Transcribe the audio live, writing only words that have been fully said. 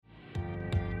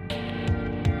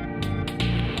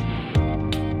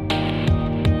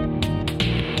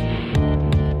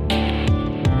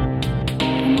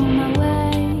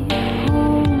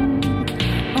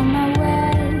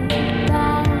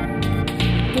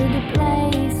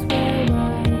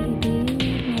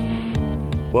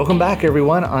Welcome back,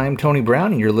 everyone. I'm Tony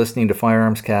Brown, and you're listening to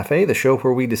Firearms Cafe, the show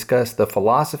where we discuss the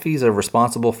philosophies of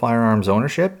responsible firearms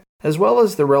ownership, as well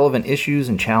as the relevant issues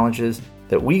and challenges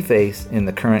that we face in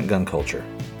the current gun culture.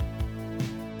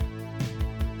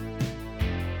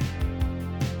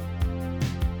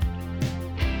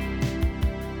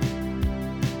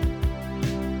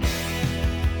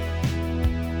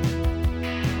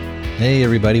 Hey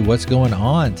everybody, what's going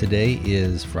on? Today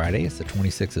is Friday. It's the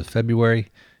 26th of February,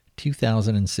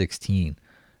 2016.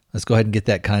 Let's go ahead and get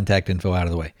that contact info out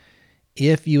of the way.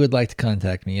 If you would like to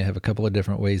contact me, I have a couple of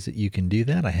different ways that you can do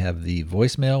that. I have the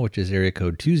voicemail, which is area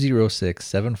code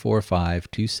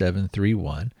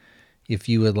 206-745-2731. If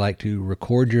you would like to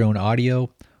record your own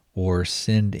audio or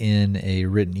send in a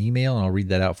written email, and I'll read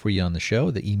that out for you on the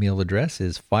show, the email address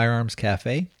is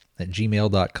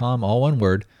firearmscafe@gmail.com, all one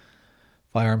word.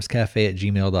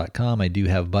 firearmscafe@gmail.com. I do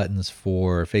have buttons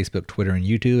for Facebook, Twitter, and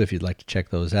YouTube if you'd like to check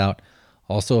those out.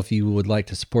 Also, if you would like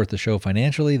to support the show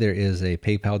financially, there is a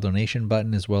PayPal donation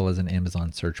button as well as an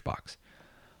Amazon search box.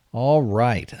 All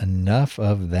right, enough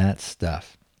of that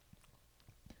stuff.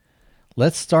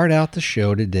 Let's start out the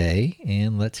show today,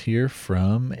 and let's hear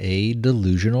from a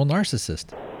delusional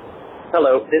narcissist.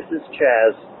 Hello, this is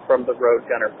Chaz from the Road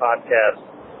Gunner Podcast.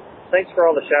 Thanks for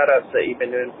all the shout-outs that you've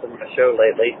been doing for my show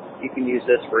lately. You can use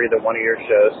this for either one of your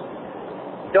shows.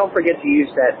 Don't forget to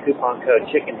use that coupon code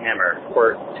CHICKENHAMMER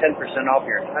for 10% off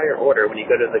your entire order when you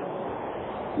go to the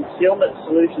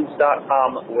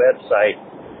concealmentsolutions.com website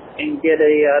and get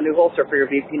a new holster for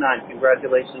your VP9.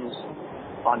 Congratulations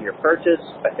on your purchase.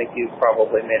 I think you've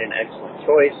probably made an excellent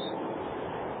choice.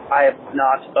 I have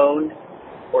not owned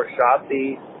or shot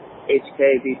the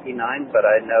HK VP9, but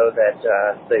I know that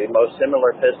the most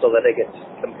similar pistol that it gets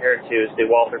compared to is the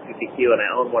Walther PPQ, and I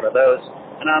own one of those,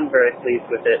 and I'm very pleased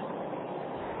with it.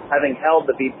 Having held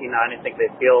the VP9, I think they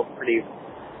feel pretty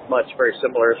much very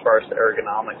similar as far as the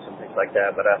ergonomics and things like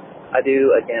that, but I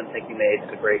do, again, think you made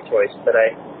a great choice. But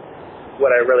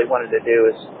what I really wanted to do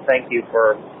is thank you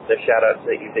for the shout-outs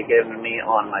that you've been giving me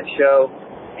on my show,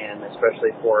 and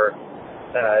especially for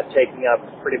taking up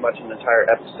pretty much an entire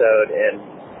episode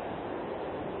and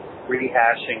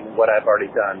rehashing what I've already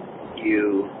done.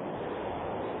 You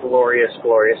glorious,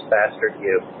 glorious bastard,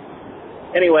 you.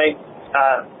 Anyway,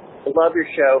 love your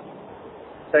show.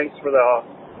 Thanks for the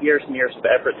years and years of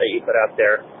effort that you put out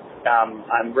there.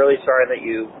 I'm really sorry that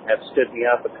you have stood me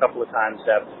up a couple of times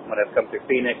when I've come through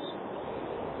Phoenix.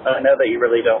 I know that you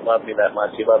really don't love me that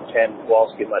much. You love Ken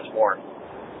Kowalski much more.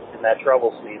 And that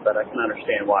troubles me, but I can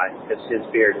understand why, because his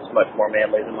beard is much more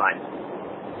manly than mine.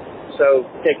 So,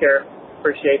 take care.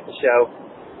 Appreciate the show.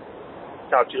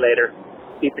 Talk to you later.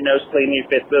 Keep your nose clean, your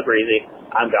fifth good breezy.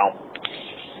 I'm gone.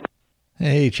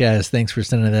 Hey, Chaz, thanks for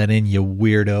sending that in, you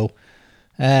weirdo.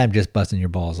 I'm just busting your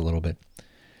balls a little bit.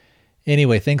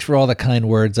 Anyway, thanks for all the kind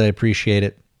words. I appreciate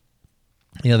it.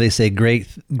 You know, they say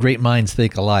great minds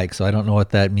think alike, so I don't know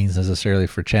what that means necessarily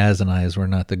for Chaz and I, as we're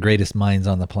not the greatest minds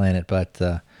on the planet, but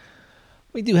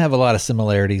we do have a lot of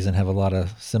similarities and have a lot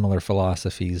of similar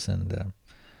philosophies, and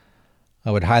I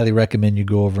would highly recommend you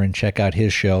go over and check out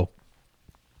his show.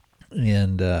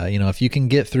 And, if you can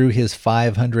get through his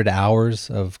 500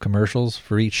 hours of commercials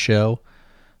for each show,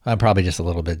 I'm probably just a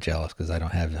little bit jealous because I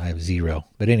have zero.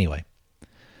 But anyway,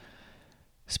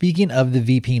 speaking of the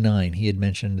VP9, he had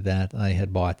mentioned that I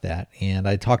had bought that, and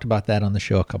I talked about that on the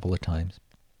show a couple of times.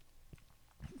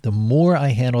 The more I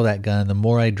handle that gun, the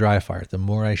more I dry fire it, the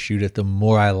more I shoot it, the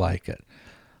more I like it.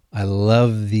 I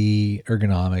love the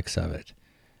ergonomics of it.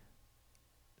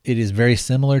 It is very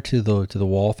similar to the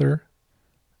Walther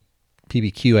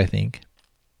PPQ, I think.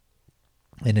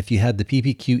 And if you had the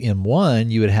PPQ M1,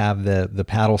 you would have the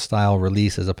paddle style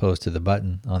release as opposed to the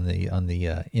button on the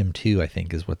M2, I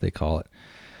think is what they call it.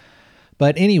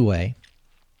 But anyway,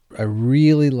 I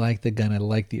really like the gun. I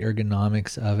like the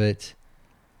ergonomics of it.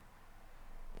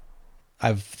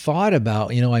 I've thought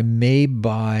about, I may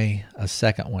buy a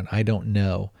second one. I don't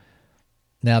know.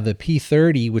 Now, the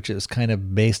P30, which is kind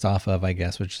of based off of, I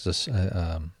guess, which is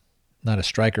not a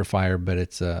striker fire, but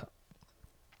it's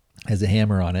has a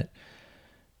hammer on it.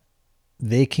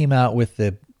 They came out with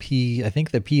the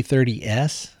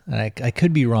P30S. And I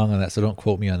could be wrong on that, so don't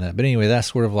quote me on that. But anyway,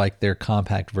 that's sort of like their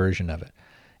compact version of it.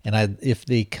 And if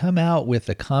they come out with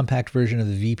a compact version of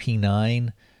the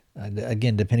VP9,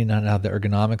 again, depending on how the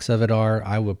ergonomics of it are,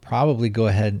 I would probably go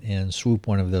ahead and swoop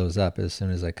one of those up as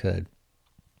soon as I could.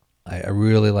 I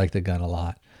really like the gun a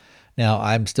lot. Now,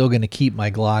 I'm still going to keep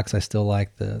my Glocks. I still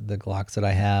like the Glocks that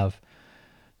I have.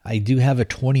 I do have a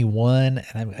 21,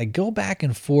 and I go back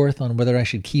and forth on whether I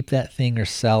should keep that thing or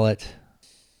sell it.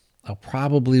 I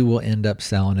probably will end up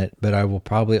selling it, but I will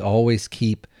probably always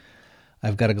keep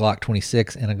I've got a Glock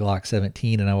 26 and a Glock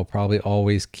 17, and I will probably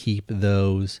always keep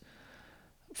those.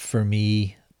 For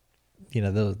me,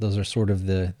 those are sort of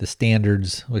the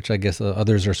standards, which I guess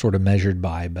others are sort of measured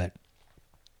by,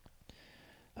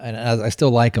 and I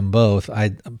still like them both.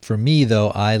 For me though,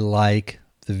 I like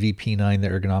the VP9, the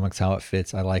ergonomics, how it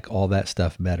fits. I like all that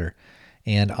stuff better.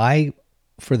 And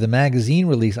for the magazine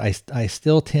release, I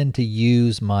still tend to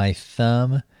use my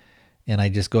thumb, and I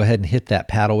just go ahead and hit that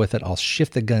paddle with it. I'll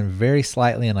shift the gun very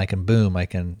slightly, and I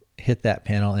can hit that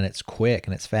panel, and it's quick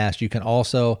and it's fast. You can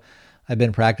also, I've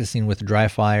been practicing with dry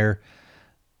fire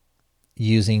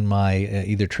using my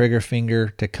either trigger finger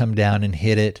to come down and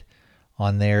hit it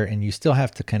on there, and you still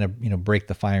have to kind of break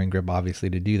the firing grip obviously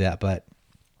to do that, but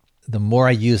the more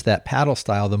I use that paddle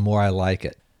style, the more I like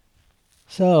it.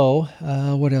 So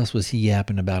what else was he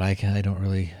yapping about? I don't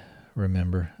really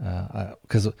remember,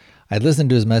 because I listened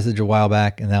to his message a while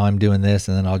back, and now I'm doing this,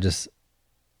 and then I'll just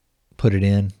put it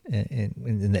in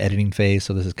the editing phase.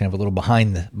 So this is kind of a little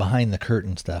behind the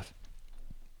curtain stuff.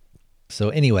 So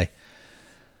anyway,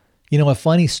 a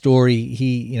funny story.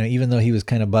 He, even though he was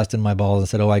kind of busting my balls and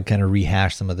said, I'd kind of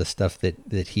rehash some of the stuff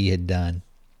that he had done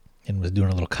and was doing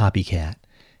a little copycat.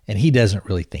 And he doesn't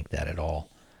really think that at all.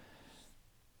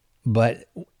 But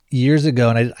years ago,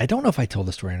 and I don't know if I told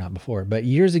the story or not before, but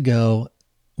years ago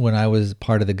when I was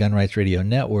part of the Gun Rights Radio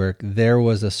Network, there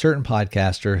was a certain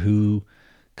podcaster who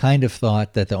kind of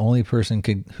thought that the only person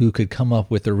who could come up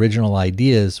with original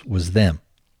ideas was them.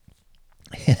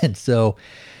 And so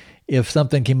if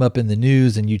something came up in the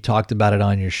news and you talked about it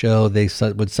on your show, they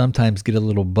would sometimes get a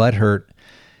little butthurt,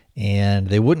 and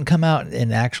they wouldn't come out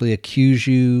and actually accuse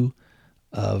you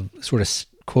of sort of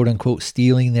quote unquote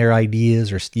stealing their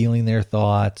ideas or stealing their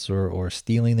thoughts or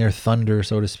stealing their thunder,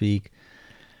 so to speak.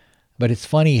 But it's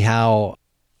funny how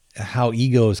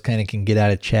egos kind of can get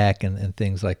out of check and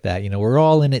things like that. We're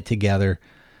all in it together.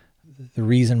 The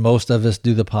reason most of us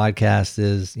do the podcast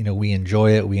is, we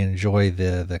enjoy it. We enjoy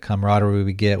the camaraderie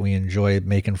we get. We enjoy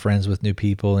making friends with new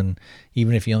people. And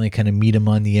even if you only kind of meet them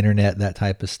on the internet, that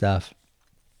type of stuff.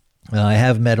 I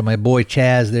have met my boy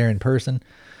Chaz there in person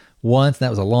once. That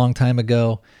was a long time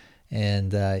ago.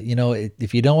 And,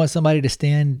 if you don't want somebody to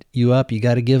stand you up, you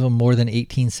got to give them more than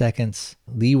 18 seconds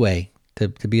leeway to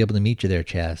be able to meet you there,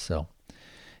 Chaz. So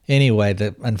anyway,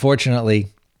 unfortunately,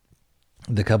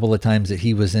 the couple of times that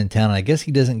he was in town, I guess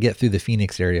he doesn't get through the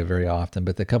Phoenix area very often,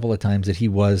 but the couple of times that he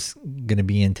was going to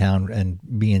be in town and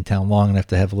be in town long enough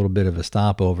to have a little bit of a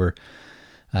stopover,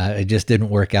 it just didn't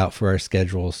work out for our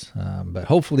schedules. But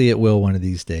hopefully it will one of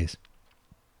these days.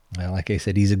 Like I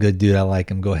said, he's a good dude. I like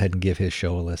him. Go ahead and give his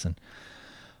show a listen.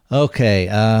 Okay.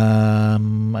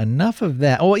 Enough of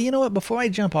that. Oh, you know what? Before I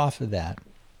jump off of that,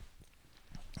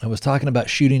 I was talking about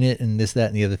shooting it and this, that,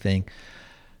 and the other thing.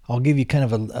 I'll give you kind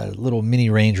of a little mini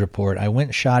range report. I went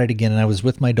and shot it again, and I was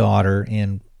with my daughter,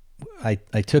 and I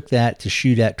took that to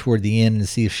shoot at toward the end and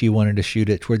see if she wanted to shoot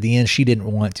it. Toward the end, she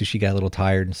didn't want to. She got a little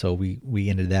tired, and so we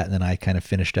ended that, and then I kind of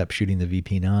finished up shooting the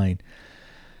VP9.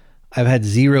 I've had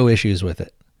zero issues with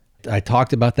it. I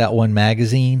talked about that one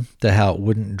magazine, to how it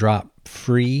wouldn't drop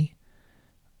free,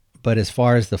 but as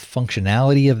far as the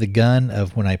functionality of the gun,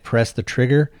 of when I press the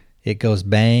trigger, it goes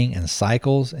bang and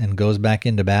cycles and goes back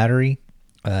into battery.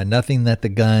 Nothing that the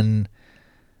gun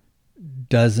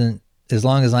doesn't, as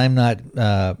long as I'm not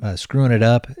screwing it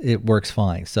up, it works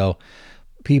fine. So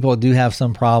people do have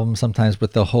some problems sometimes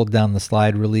with the hold down the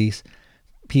slide release.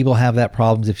 People have that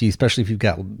problems especially if you've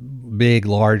got big,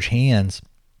 large hands.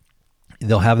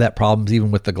 They'll have that problems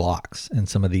even with the Glocks and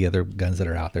some of the other guns that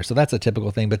are out there. So that's a typical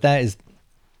thing, but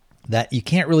that you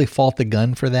can't really fault the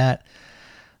gun for that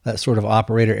sort of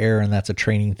operator error, and that's a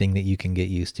training thing that you can get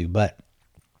used to. But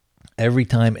every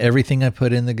time, everything I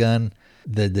put in the gun,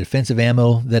 the defensive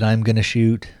ammo that I'm going to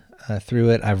shoot through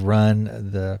it, I've run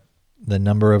the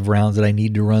number of rounds that I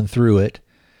need to run through it,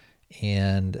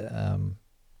 and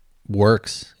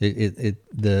works. The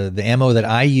ammo that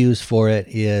I use for it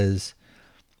is,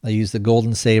 I use the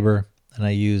Golden Saber, and I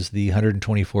use the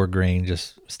 124 grain,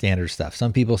 just standard stuff.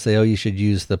 Some people say, you should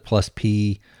use the Plus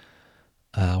P,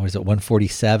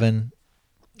 147.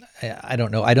 I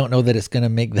don't know. I don't know that it's going to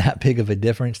make that big of a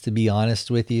difference, to be honest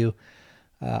with you.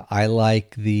 I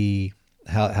like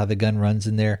how the gun runs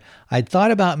in there. I'd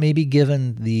thought about maybe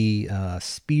giving the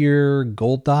Spear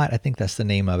Gold Dot, I think that's the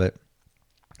name of it,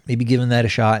 maybe giving that a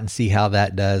shot and see how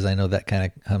that does. I know that kind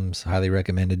of comes highly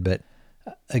recommended, but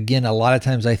again, a lot of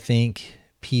times I think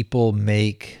people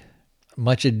make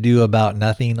much ado about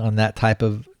nothing on that type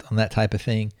of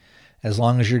thing. As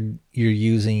long as you're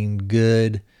using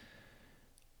good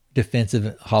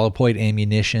defensive hollow point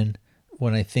ammunition.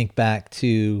 When I think back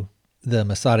to the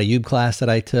Masada Ayub class that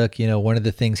I took, one of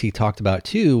the things he talked about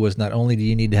too was not only do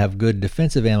you need to have good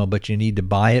defensive ammo, but you need to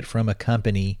buy it from a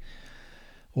company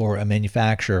or a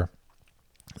manufacturer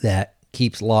that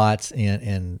keeps lots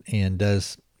and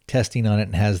does testing on it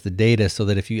and has the data, so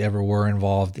that if you ever were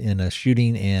involved in a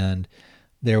shooting and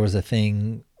there was a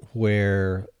thing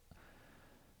where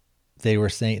they were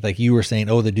saying, like you were saying,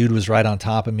 oh, the dude was right on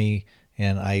top of me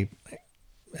and I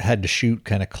had to shoot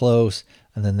kind of close.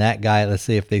 And then that guy, let's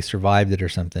say if they survived it or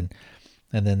something,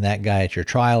 and then that guy at your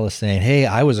trial is saying, hey,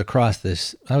 I was across the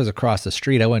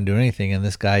street. I wasn't doing anything. And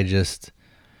this guy just,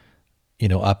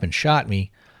 up and shot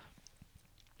me.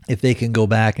 If they can go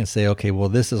back and say, okay, well,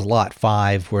 this is lot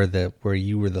 5 where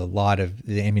you were the lot of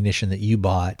the ammunition that you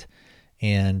bought.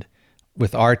 And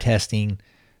with our testing,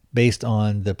 based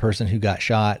on the person who got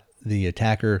shot, the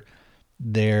attacker,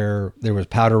 there was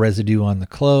powder residue on the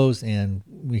clothes, and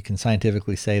we can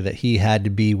scientifically say that he had to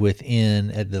be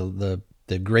within at the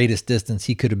greatest distance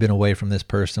he could have been away from this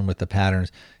person with the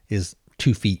patterns is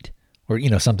 2 feet or,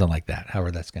 something like that,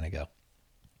 however that's going to go.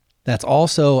 That's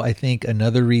also, I think,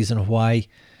 another reason why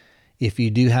if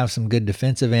you do have some good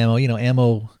defensive ammo,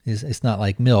 ammo it's not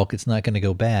like milk. It's not going to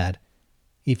go bad.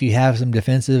 If you have some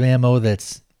defensive ammo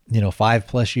that's,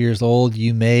 5+ years old,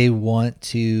 you may want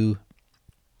to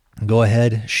go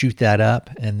ahead, shoot that up,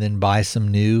 and then buy some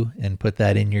new and put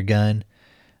that in your gun.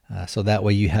 So that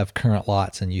way you have current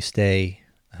lots and you stay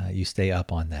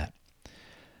up on that.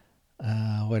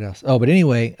 What else? Oh, but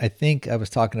anyway, I think I was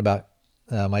talking about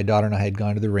my daughter and I had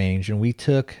gone to the range and we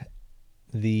took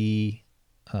the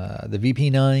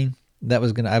VP9. I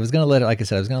was gonna let it, like I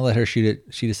said, I was gonna let her shoot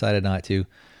it. She decided not to,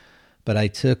 but I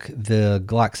took the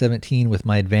Glock 17 with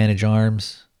my Advantage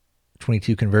Arms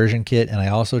 22 conversion kit, and I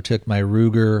also took my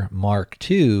Ruger Mark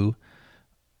II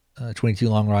 22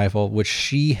 long rifle, which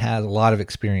she has a lot of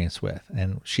experience with,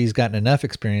 and she's gotten enough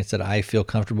experience that I feel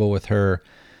comfortable with her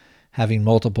having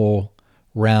multiple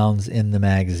rounds in the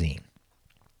magazine.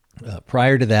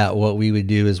 Prior to that, what we would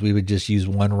do is we would just use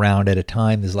 1 round at a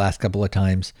time. These last couple of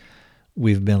times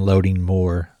we've been loading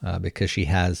more because she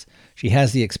has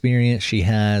the experience. She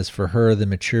has, for her, the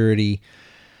maturity.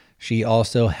 She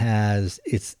also has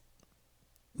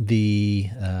the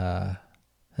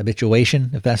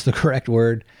habituation, if that's the correct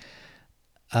word,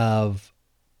 of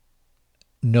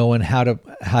knowing how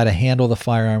to handle the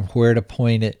firearm, where to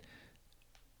point it,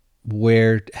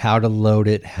 how to load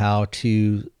it, how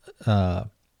to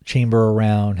chamber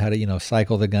around, how to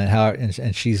cycle the gun,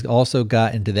 and she's also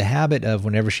got into the habit of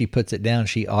whenever she puts it down,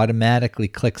 she automatically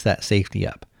clicks that safety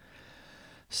up.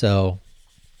 So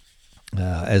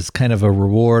as kind of a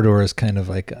reward or as kind of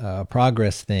like a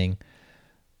progress thing,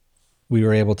 we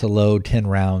were able to load 10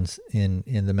 rounds in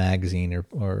the magazine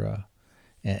or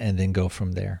and then go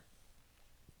from there.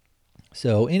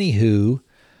 So anywho,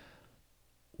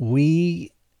 I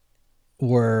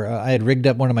had rigged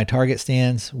up one of my target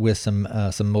stands with some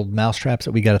old mouse traps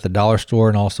that we got at the dollar store,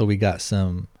 and also we got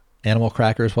some animal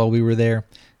crackers while we were there,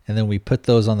 and then we put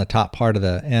those on the top part of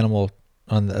the animal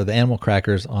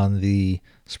crackers on the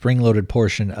spring-loaded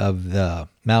portion of the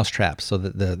mouse traps, so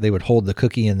that they would hold the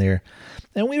cookie in there.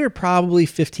 And we were probably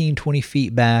 15-20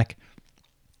 feet back,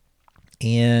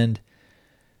 and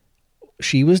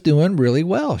she was doing really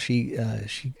well. She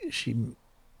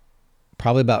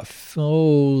probably about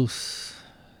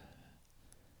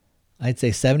I'd say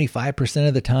 75%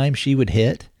 of the time she would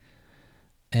hit,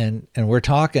 and we're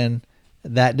talking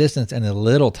that distance, and a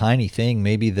little tiny thing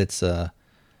maybe that's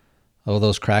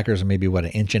those crackers are maybe an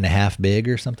 1.5 inches big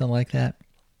or something like that.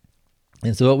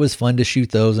 And so it was fun to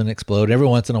shoot those and explode. Every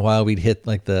once in a while we'd hit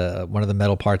like one of the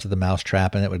metal parts of the mouse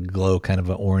trap and it would glow kind of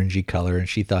an orangey color, and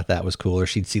she thought that was cool, or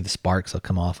she'd see the sparks that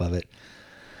come off of it.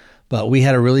 But we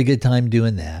had a really good time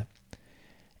doing that.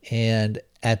 And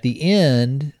at the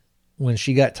end, when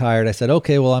she got tired, I said,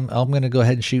 okay, well, I'm going to go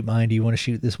ahead and shoot mine. Do you want to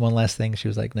shoot this one last thing? She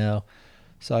was like, no.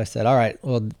 So I said, all right,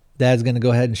 well, Dad's going to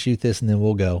go ahead and shoot this and then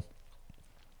we'll go.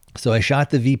 So I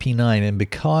shot the VP9, and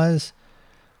because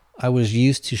I was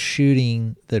used to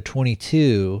shooting the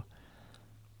 22,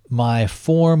 my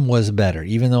form was better.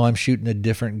 Even though I'm shooting a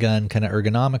different gun kind of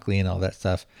ergonomically and all that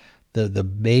stuff, the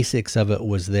basics of it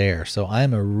was there. So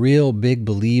I'm a real big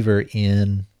believer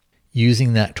in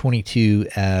using that 22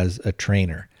 as a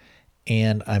trainer.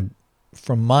 And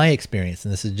from my experience,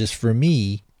 and this is just for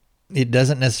me, it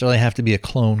doesn't necessarily have to be a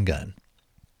clone gun.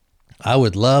 I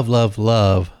would love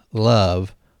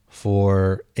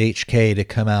for HK to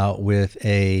come out with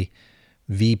a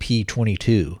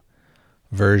VP22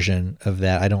 version of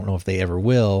that. I don't know if they ever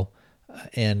will.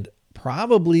 And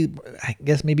probably, I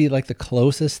guess maybe like the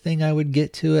closest thing I would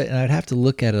get to it, and I'd have to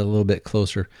look at it a little bit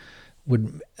closer,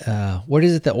 what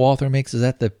is it that Walther makes? Is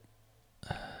that the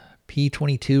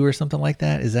P22 or something like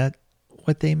that? Is that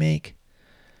what they make?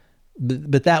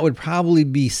 But that would probably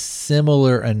be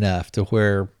similar enough to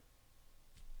where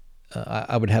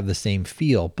I would have the same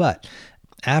feel. But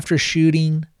after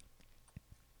shooting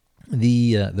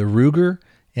the Ruger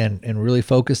and really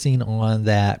focusing on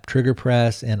that trigger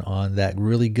press and on that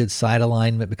really good sight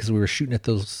alignment, because we were shooting at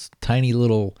those tiny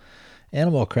little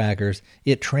animal crackers,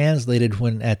 it translated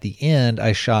when at the end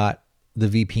I shot the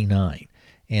VP9.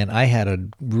 And I had a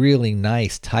really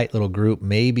nice, tight little group,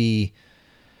 maybe,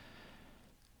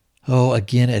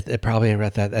 again, at probably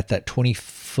at that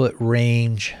 20-foot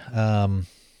range.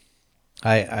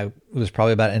 I was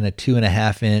probably about in a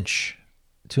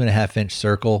 2.5 inch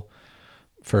circle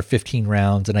for 15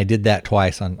 rounds. And I did that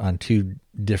twice on two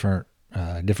different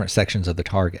sections of the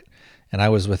target. And I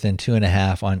was within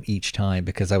 2.5 on each time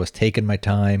because I was taking my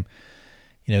time,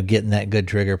 getting that good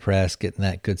trigger press, getting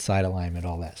that good sight alignment,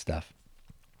 all that stuff.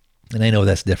 And I know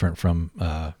that's different from,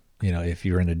 if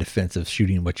you're in a defensive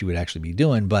shooting, what you would actually be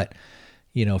doing. But,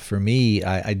 for me,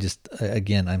 I just,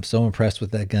 again, I'm so impressed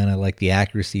with that gun. I like the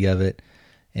accuracy of it.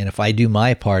 And if I do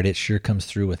my part, it sure comes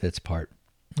through with its part.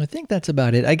 I think that's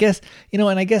about it. I guess, and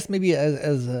I guess maybe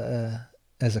as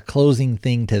a closing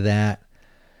thing to that,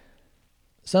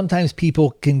 sometimes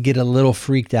people can get a little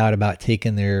freaked out about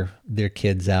taking their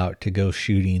kids out to go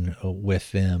shooting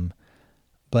with them.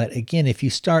 But again, if you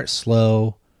start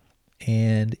slow,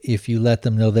 and if you let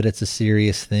them know that it's a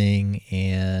serious thing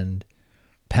and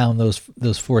pound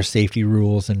those 4 safety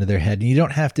rules into their head, and you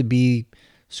don't have to be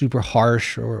super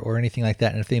harsh or anything like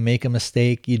that. And if they make a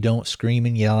mistake, you don't scream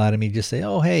and yell at them. You just say,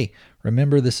 "Oh, hey,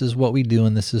 remember this is what we do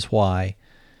and this is why."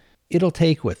 It'll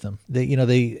take with them.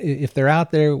 If they're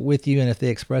out there with you and if they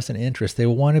express an interest, they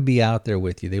want to be out there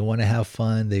with you. They want to have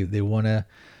fun. They want to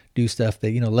do stuff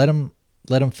that, let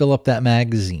them fill up that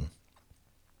magazine.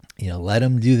 Let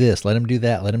them do this, let them do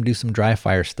that, let them do some dry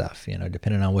fire stuff,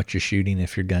 depending on what you're shooting,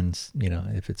 if your gun's,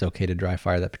 if it's okay to dry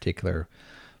fire that particular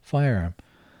firearm.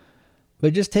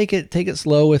 But just take it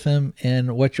slow with them.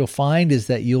 And what you'll find is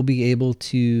that you'll be able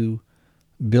to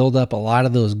build up a lot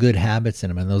of those good habits in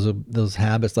them. And those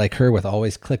habits, like her with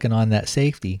always clicking on that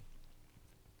safety,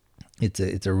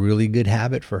 it's a really good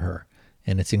habit for her.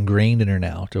 And it's ingrained in her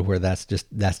now to where that's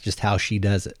just how she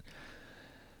does it.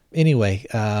 Anyway,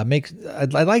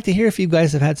 I'd like to hear if you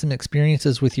guys have had some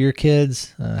experiences with your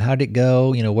kids. How'd it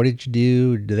go? What did you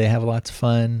do? Do they have lots of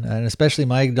fun? And especially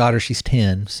my daughter, she's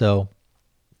 10. So,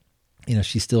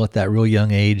 she's still at that real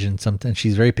young age, and sometimes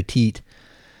she's very petite.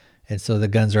 And so the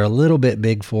guns are a little bit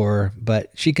big for her,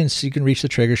 but she can reach the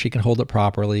trigger. She can hold it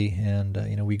properly. And,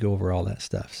 we go over all that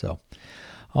stuff. So,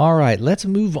 all right, let's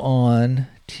move on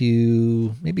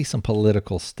to maybe some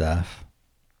political stuff.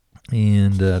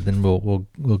 And then we'll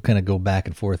kind of go back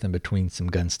and forth in between some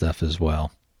gun stuff as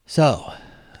well. So,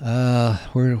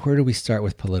 where do we start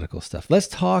with political stuff? Let's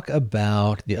talk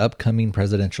about the upcoming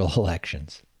presidential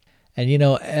elections. And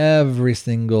every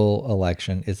single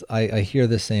election is I hear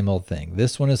the same old thing.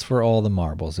 This one is for all the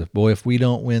marbles. If we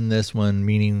don't win this one,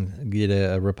 meaning get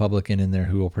a Republican in there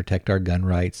who will protect our gun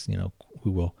rights,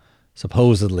 who will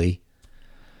supposedly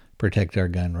protect our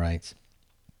gun rights.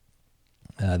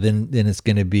 Then it's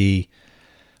going to be,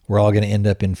 we're all going to end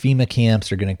up in FEMA camps.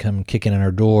 They're going to come kicking on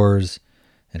our doors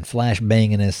and flash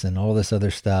banging us and all this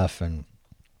other stuff. And,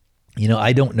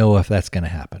 I don't know if that's going to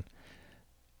happen.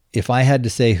 If I had to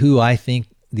say who I think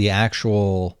the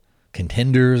actual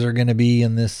contenders are going to be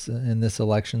in this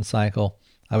election cycle,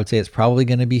 I would say it's probably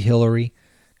going to be Hillary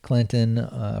Clinton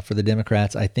for the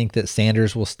Democrats. I think that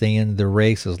Sanders will stay in the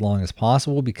race as long as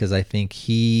possible because I think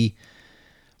he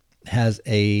has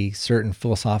a certain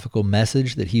philosophical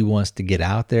message that he wants to get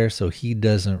out there, so he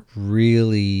doesn't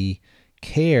really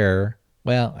care.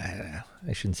 Well,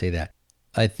 I shouldn't say that.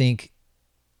 I think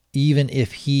even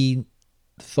if he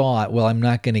thought, well, I'm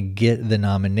not going to get the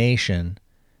nomination,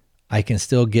 I can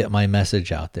still get my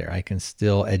message out there. I can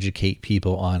still educate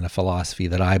people on a philosophy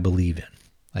that I believe in.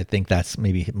 I think that's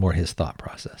maybe more his thought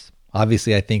process.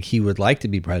 Obviously, I think he would like to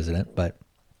be president, but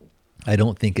I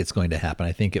don't think it's going to happen.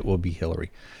 I think it will be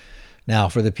Hillary. Now,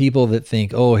 for the people that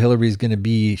think, oh, she's going to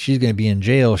be in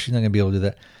jail, she's not going to be able to do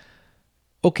that.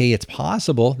 Okay, it's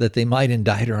possible that they might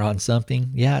indict her on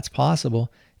something. Yeah, it's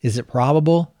possible. Is it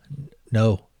probable?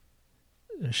 No.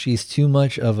 She's too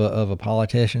much of a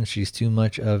politician. She's too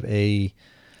much of a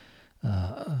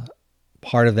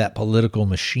part of that political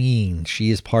machine.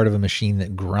 She is part of a machine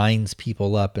that grinds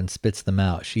people up and spits them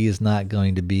out. She is not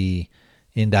going to be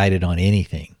indicted on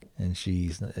anything. And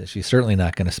she's certainly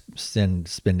not going to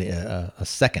spend a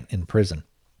second in prison.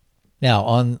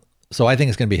 Now, so I think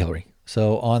it's going to be Hillary.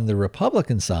 So on the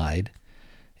Republican side,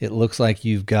 it looks like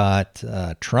you've got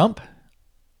Trump,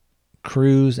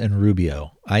 Cruz, and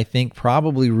Rubio. I think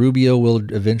probably Rubio will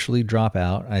eventually drop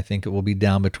out. I think it will be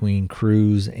down between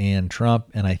Cruz and Trump,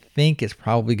 and I think it's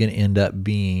probably going to end up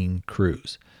being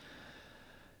Cruz.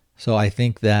 So I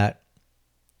think that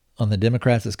on the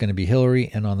Democrats, it's going to be Hillary,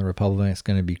 and on the Republicans, it's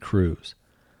going to be Cruz.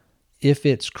 If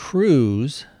it's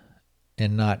Cruz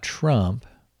and not Trump,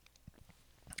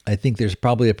 I think there's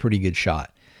probably a pretty good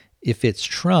shot. If it's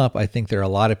Trump, I think there are a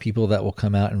lot of people that will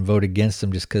come out and vote against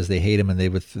him just because they hate him, and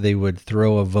they would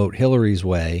throw a vote Hillary's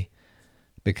way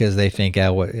because they think,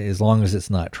 as long as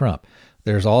it's not Trump.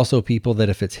 There's also people that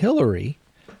if it's Hillary,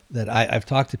 that I've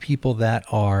talked to people that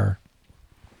are,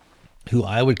 who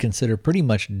I would consider pretty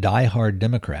much diehard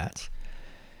Democrats,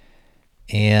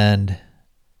 and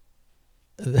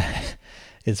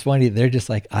it's funny, they're just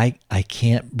like, I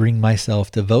can't bring myself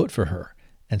to vote for her.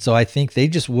 And so I think they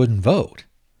just wouldn't vote.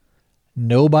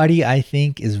 Nobody, I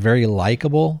think, is very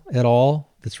likable at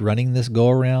all that's running this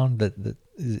go-around that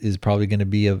is probably going to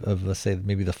be of, let's say,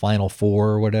 maybe the final four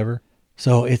or whatever.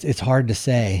 So it's hard to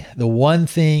say. The one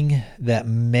thing that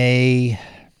may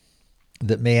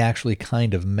actually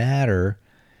kind of matter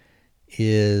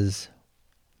is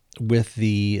with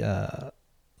the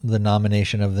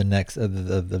nomination of the next of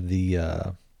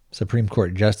the Supreme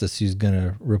Court justice who's going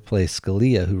to replace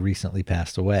Scalia, who recently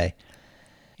passed away.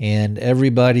 And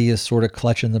everybody is sort of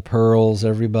clutching the pearls.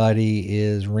 Everybody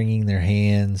is wringing their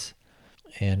hands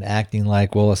and acting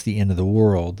like, well, it's the end of the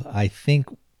world. I think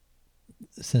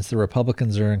since the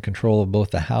Republicans are in control of both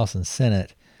the House and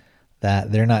Senate,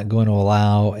 that they're not going to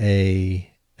allow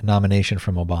a nomination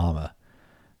from Obama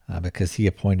because he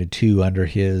appointed two under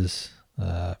his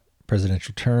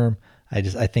presidential term. I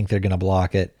think they're going to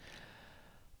block it.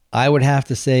 I would have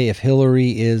to say if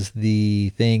Hillary is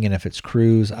the thing and if it's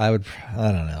Cruz, I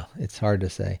don't know. It's hard to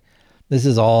say. This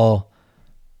is all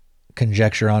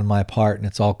conjecture on my part, and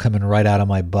it's all coming right out of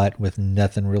my butt with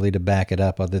nothing really to back it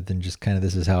up other than just kind of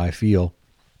this is how I feel.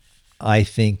 I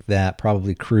think that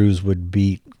probably Cruz would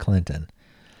beat Clinton,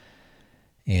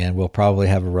 and we'll probably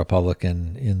have a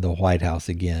Republican in the White House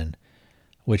again,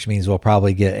 which means we'll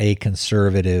probably get a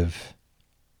conservative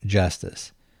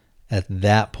justice at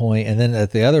that point. And then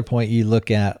at the other point, you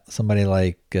look at somebody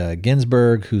like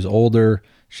Ginsburg, who's older.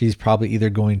 She's probably either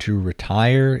going to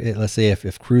retire. Let's say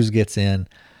if Cruz gets in,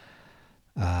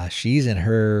 she's in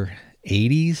her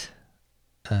 80s,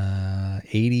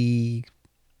 80,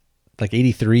 like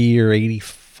 83 or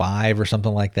 85 or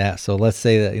something like that. So let's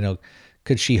say that,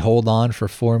 could she hold on for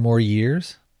 4 more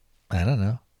years? I don't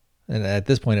know. And at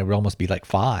this point, it would almost be like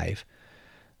 5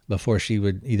 before she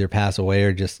would either pass away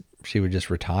or she would just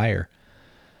retire.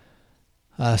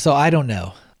 So I don't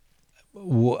know.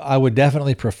 I would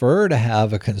definitely prefer to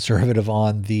have a conservative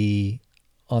on the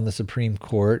Supreme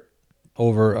Court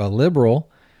over a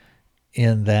liberal,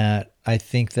 in that I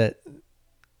think that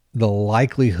the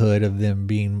likelihood of them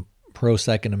being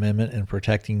pro-Second Amendment and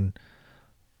protecting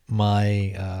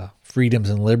my freedoms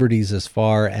and liberties as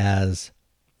far as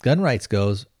gun rights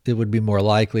goes, it would be more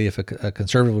likely if a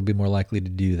conservative would be more likely to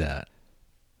do that.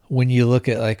 When you look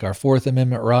at like our Fourth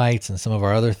Amendment rights and some of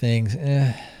our other things,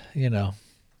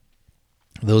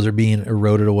 those are being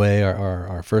eroded away.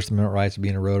 Our First Amendment rights are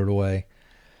being eroded away.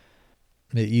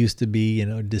 It used to be,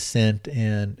 dissent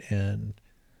and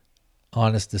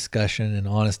honest discussion and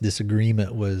honest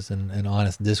disagreement and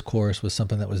honest discourse was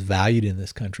something that was valued in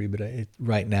this country. But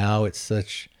right now, it's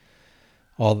such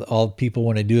all people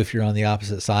want to do if you're on the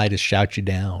opposite side is shout you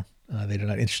down. They're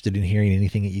not interested in hearing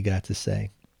anything that you got to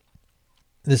say.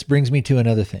 This brings me to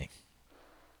another thing.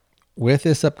 With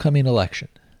this upcoming election,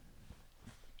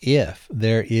 if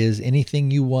there is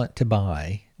anything you want to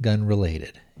buy gun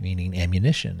related, meaning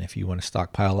ammunition, if you want to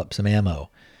stockpile up some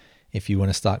ammo, if you want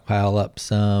to stockpile up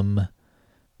some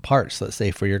parts, let's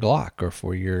say for your Glock or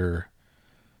for your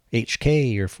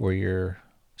HK or for your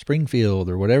Springfield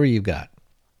or whatever you've got,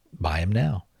 buy them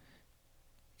now.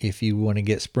 If you want to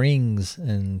get springs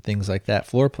and things like that,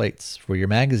 floor plates for your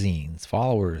magazines,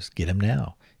 followers, get them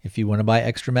now. If you want to buy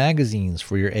extra magazines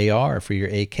for your AR, for your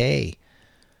AK,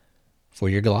 for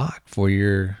your Glock, for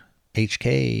your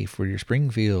HK, for your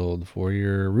Springfield, for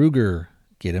your Ruger,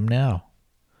 get them now.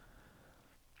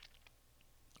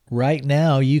 Right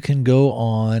now, you can go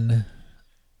online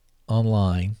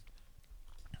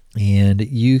and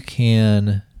you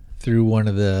can, through one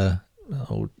of the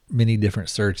many different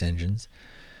search engines,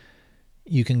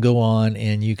 you can go on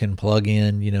and you can plug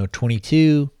in,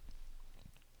 22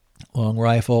 long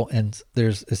rifle, and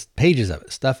there's pages of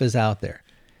it. Stuff is out there,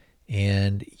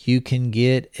 and you can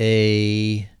get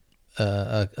a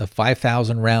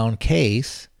 5,000 round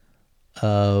case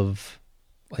of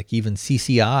like even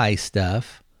CCI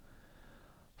stuff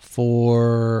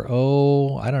for,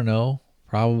 I don't know,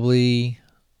 probably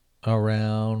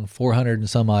around $400 and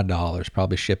some odd dollars,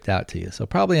 probably shipped out to you. So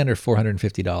probably under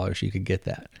 $450 you could get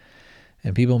that.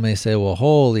 And people may say, well,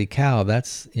 holy cow,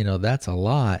 that's a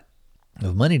lot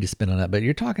of money to spend on that. But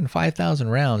you're talking 5,000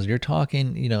 rounds. You're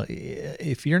talking,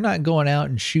 if you're not going out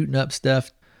and shooting up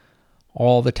stuff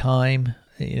all the time,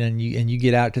 and you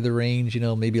get out to the range,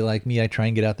 maybe like me, I try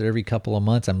and get out there every couple of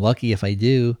months. I'm lucky if I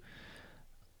do.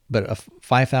 But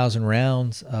 5,000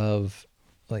 rounds of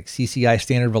like CCI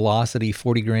standard velocity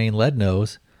 40 grain lead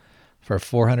nose for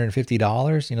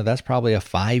 $450, that's probably a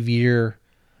 5-year,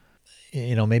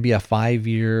 maybe a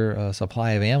 5-year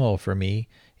supply of ammo for me.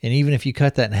 And even if you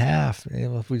cut that in half,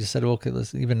 if we just said, well, okay,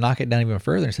 let's even knock it down even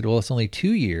further and said, well, it's only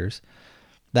 2 years.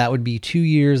 That would be 2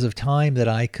 years of time that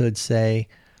I could say,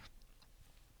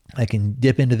 I can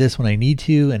dip into this when I need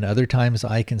to, and other times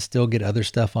I can still get other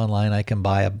stuff online. I can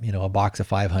buy a box of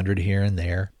 500 here and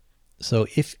there. So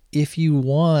if you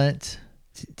want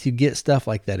to get stuff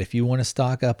like that, if you want to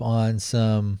stock up on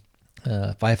some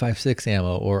 5.56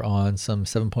 ammo or on some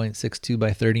 7.62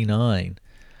 by 39,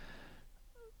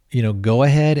 go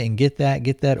ahead and get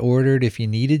that ordered if you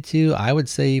needed to. I would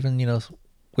say even,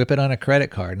 whip it on a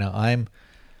credit card. Now I'm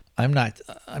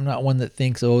not one that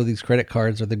thinks, these credit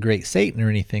cards are the great Satan or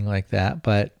anything like that.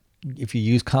 But if you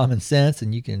use common sense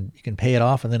and you can pay it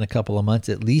off within a couple of months,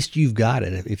 at least you've got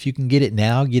it. If you can get it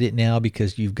now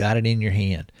because you've got it in your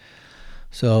hand.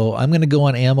 So I'm going to go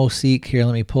on AmmoSeek here.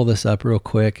 Let me pull this up real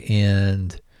quick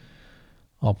and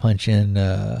I'll punch in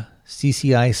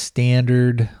CCI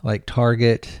standard, like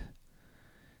target.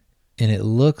 And it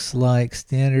looks like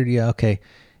standard. Yeah. Okay.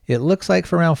 It looks like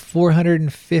for around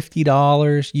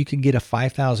 $450, you could get a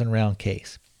 5,000 round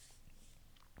case.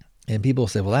 And people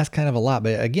say, well, that's kind of a lot.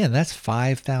 But again, that's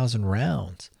 5,000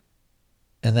 rounds.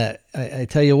 And that, I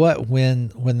tell you what, when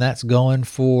that's going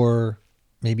for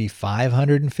maybe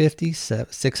 $550,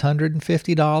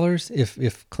 $650,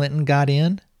 if Clinton got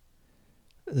in,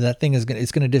 that thing it's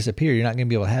going to disappear. You're not going to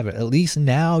be able to have it. At least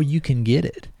now you can get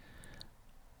it.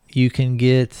 You can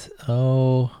get,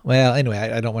 anyway,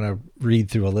 I don't want to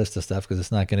read through a list of stuff because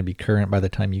it's not going to be current by the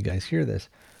time you guys hear this.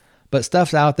 But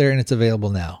stuff's out there and it's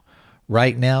available now.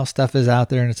 Right now, stuff is out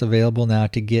there and it's available now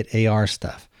to get AR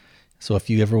stuff. So if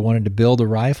you ever wanted to build a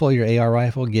rifle, your AR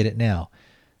rifle, get it now.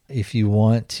 If you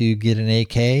want to get an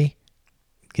AK,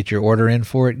 get your order in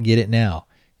for it, get it now.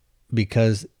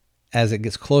 Because as it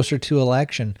gets closer to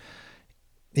election,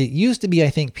 it used to be, I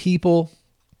think, people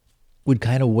would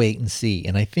kind of wait and see.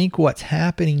 And I think what's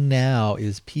happening now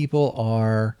is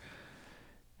people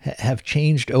have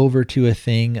changed over to a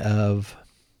thing of,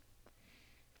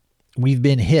 we've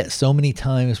been hit so many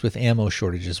times with ammo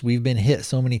shortages. We've been hit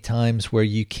so many times where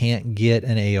you can't get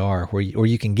an AR, or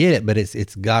you can get it, but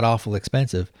it's god awful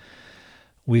expensive.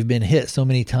 We've been hit so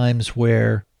many times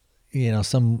where,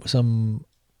 some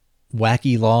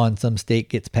wacky law in some state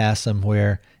gets passed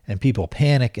somewhere and people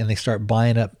panic and they start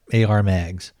buying up AR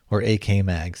mags or AK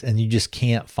mags, and you just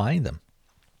can't find them.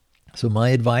 So my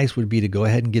advice would be to go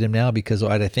ahead and get them now, because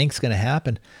what I think is going to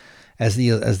happen as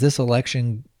this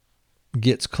election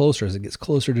gets closer, as it gets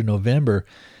closer to November,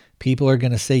 people are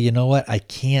going to say, you know what, I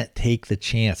can't take the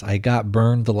chance. I got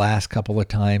burned the last couple of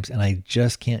times and I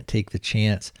just can't take the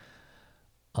chance.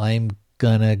 I'm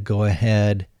going to go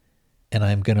ahead and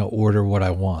I'm going to order what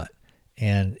I want.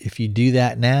 And if you do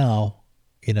that now,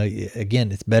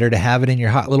 again, it's better to have it in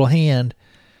your hot little hand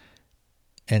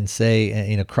and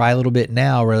say, cry a little bit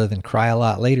now rather than cry a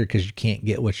lot later because you can't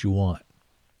get what you want.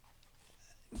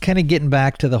 Kind of getting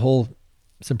back to the whole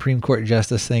Supreme Court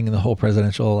justice thing and the whole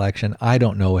presidential election, I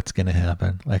don't know what's going to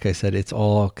happen. Like I said, it's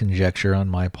all conjecture on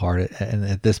my part. And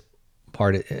at this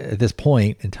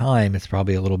point in time, it's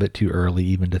probably a little bit too early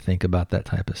even to think about that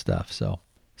type of stuff. So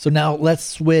now let's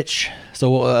switch.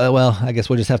 So, I guess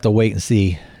we'll just have to wait and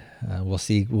see. We'll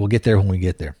see. We'll get there when we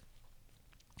get there.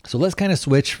 So let's kind of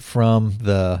switch from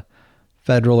the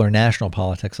federal or national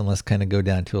politics and let's kind of go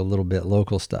down to a little bit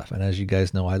local stuff. And as you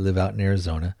guys know, I live out in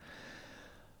Arizona.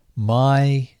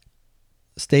 My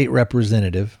state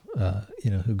representative,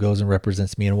 who goes and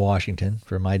represents me in Washington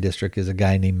for my district, is a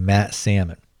guy named Matt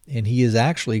Salmon. And he is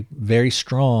actually very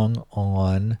strong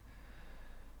on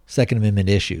Second Amendment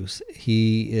issues.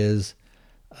 He is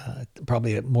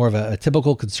probably more of a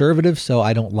typical conservative, so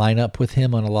I don't line up with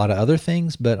him on a lot of other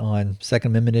things, but on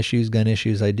Second Amendment issues, gun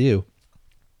issues, I do.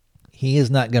 He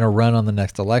is not going to run on the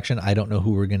next election. I don't know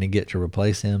who we're going to get to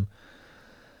replace him,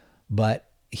 but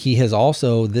he has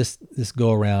also, this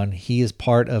go around, he is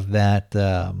part of that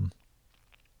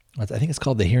I think it's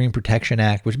called the Hearing Protection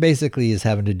Act, which basically is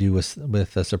having to do with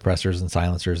suppressors and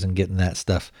silencers and getting that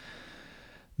stuff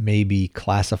maybe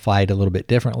classified a little bit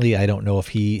differently. I don't know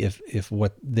if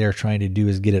what they're trying to do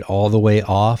is get it all the way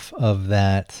off of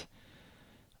that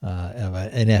of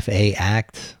an NFA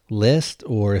Act list,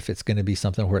 or if it's going to be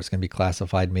something where it's going to be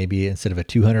classified maybe instead of a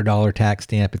 $200 tax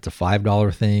stamp, it's a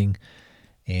 $5 thing,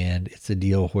 and it's a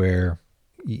deal where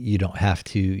you don't have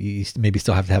to, you maybe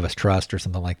still have to have a trust or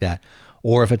something like that.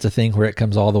 Or if it's a thing where it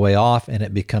comes all the way off and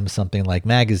it becomes something like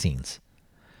magazines.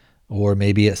 Or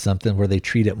maybe it's something where they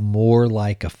treat it more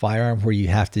like a firearm where you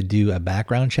have to do a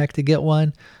background check to get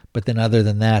one. But then other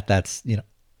than that, that's,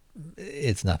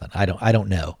 it's nothing. I don't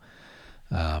know.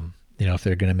 If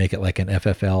they're going to make it like an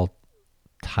FFL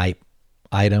type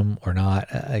item or not.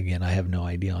 Again, I have no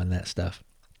idea on that stuff.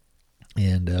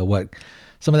 And what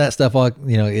some of that stuff,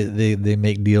 they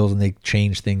make deals and they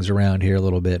change things around here a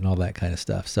little bit and all that kind of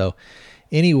stuff. So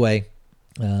anyway,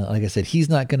 like I said, he's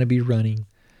not going to be running.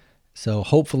 So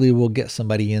hopefully we'll get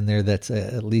somebody in there that's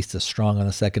at least as strong on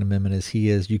the Second Amendment as he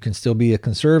is. You can still be a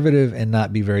conservative and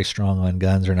not be very strong on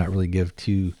guns or not really give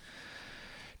two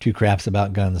craps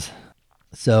about guns.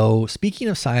 So speaking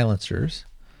of silencers,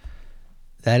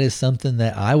 that is something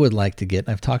that I would like to get.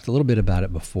 I've talked a little bit about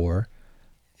it before,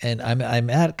 and I'm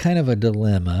at kind of a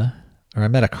dilemma, or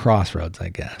I'm at a crossroads, I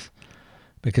guess,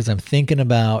 because I'm thinking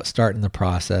about starting the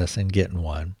process and getting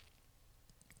one.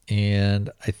 And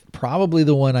probably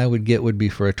the one I would get would be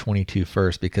for a 22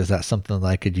 first, because that's something that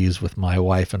I could use with my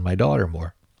wife and my daughter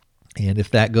more. And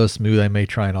if that goes smooth, I may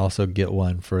try and also get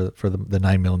one for the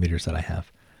 9mm that I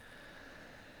have.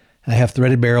 I have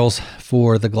threaded barrels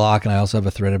for the Glock, and I also have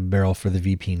a threaded barrel for the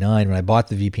VP9. When I bought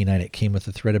the VP9, it came with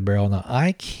a threaded barrel. Now,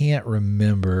 I can't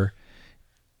remember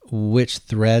which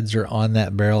threads are on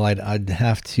that barrel. I'd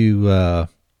have to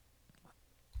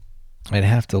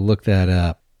look that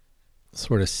up.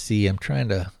 Sort of see. I'm trying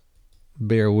to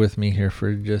bear with me here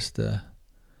for just a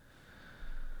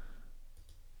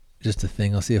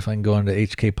thing. I'll see if I can go into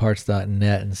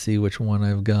hkparts.net and see which one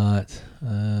I've got.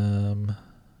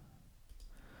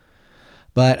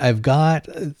 But I've got,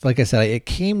 like I said, it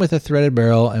came with a threaded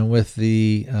barrel and with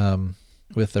the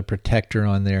protector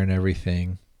on there and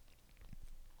everything.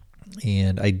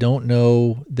 And I don't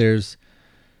know. There's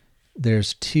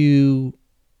two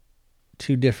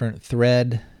different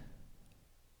thread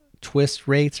twist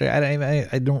rates.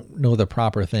 I don't know the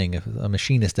proper thing. If a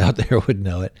machinist out there would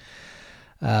know it.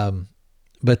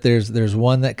 But there's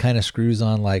one that kind of screws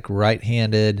on like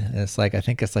right-handed. And it's like, I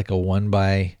think it's like a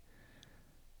 1x28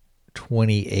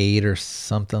 or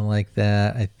something like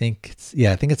that. I think it's a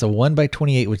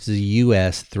 1x28, which is a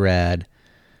US thread.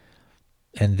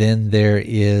 And then there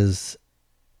is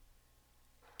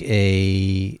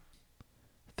a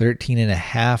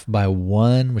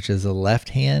 13.5x1, which is a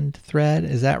left-hand thread.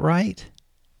 Is that right?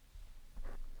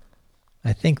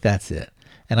 I think that's it.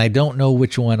 And I don't know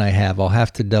which one I have. I'll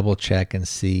have to double check and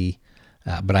see.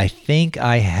 But I think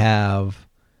I have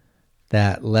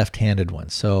that left-handed one.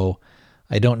 So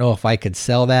I don't know if I could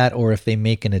sell that, or if they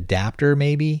make an adapter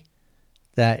maybe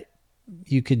that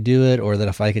you could do it, or that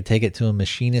if I could take it to a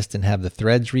machinist and have the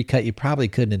threads recut. You probably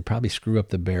couldn't. It'd probably screw up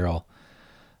the barrel.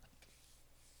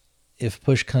 If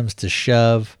push comes to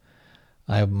shove,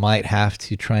 I might have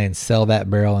to try and sell that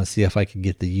barrel and see if I could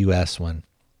get the US one,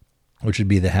 which would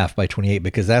be the 1/2x28,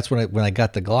 because that's when I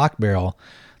got the Glock barrel,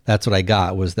 that's what I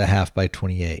got, was the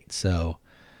 1/2x28. So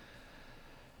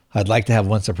I'd like to have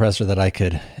one suppressor that I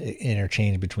could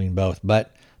interchange between both.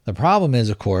 But the problem is,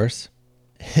 of course,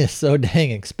 it's so dang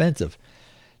expensive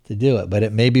to do it. But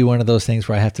it may be one of those things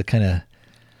where I have to kind of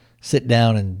sit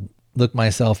down and look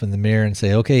myself in the mirror and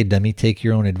say, okay, dummy, take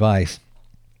your own advice.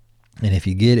 And if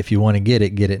you want to get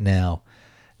it now.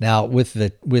 Now here's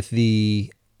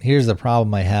the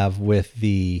problem I have with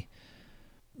that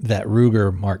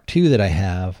Ruger Mark II that I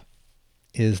have,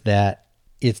 is that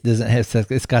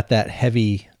it's got that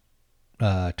heavy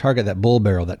target, that bull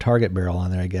barrel, that target barrel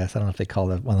on there, I guess. I don't know if they call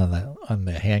that one on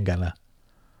the handgun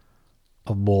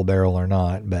a bull barrel or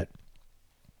not, but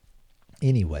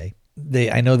anyway.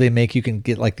 I know you can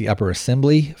get like the upper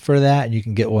assembly for that, and you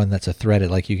can get one that's a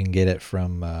threaded, like you can get it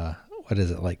from, what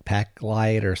is it, like Pack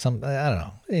Light or something? I don't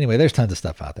know. Anyway, there's tons of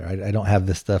stuff out there. I don't have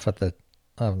this stuff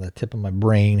on the tip of my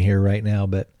brain here right now,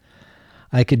 but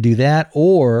I could do that.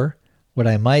 Or what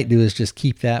I might do is just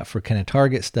keep that for kind of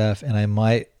target stuff. And I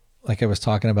might, like I was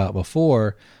talking about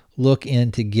before, look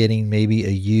into getting maybe a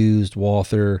used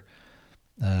Walther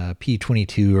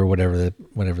P22 or whatever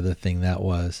the thing that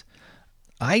was.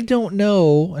 I don't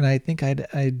know, and I think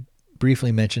I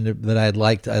briefly mentioned it, that I'd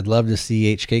love to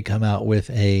see HK come out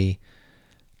with a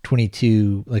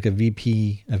 22, like a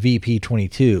VP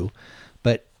 22,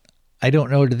 but I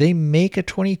don't know. Do they make a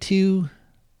 22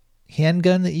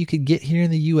 handgun that you could get here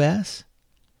in the U.S.?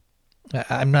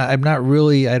 I'm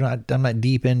not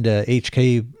deep into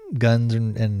HK guns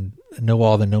and know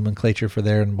all the nomenclature for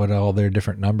there and what all their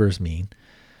different numbers mean.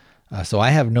 So I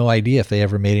have no idea if they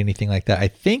ever made anything like that. I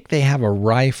think they have a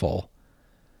rifle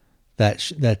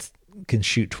that can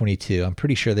shoot 22. I'm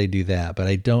pretty sure they do that, but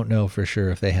I don't know for sure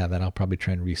if they have that. I'll probably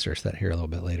try and research that here a little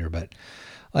bit later. But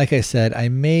like I said, I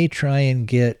may try and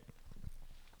get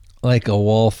like a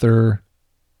Walther.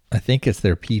 I think it's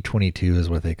their P22 is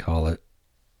what they call it.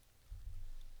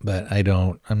 But I'm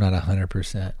not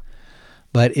 100%.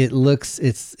 But it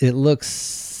looks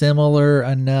similar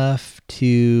enough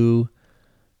to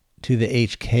the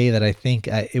HK that I think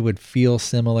it would feel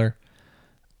similar.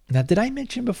 Now, did I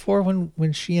mention before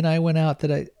when she and I went out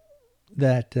that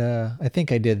I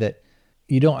think I did that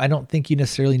I don't think you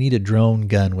necessarily need a drone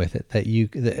gun with it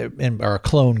or a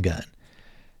clone gun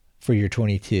for your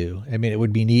 22. I mean, it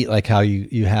would be neat like how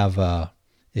you have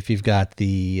if you've got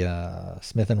the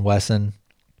Smith & Wesson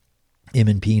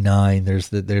M&P 9,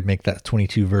 they make that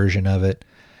 22 version of it,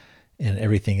 and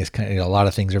everything is kind of, a lot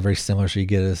of things are very similar, so you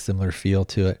get a similar feel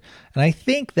to it. And I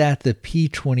think that the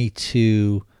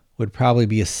P22 would probably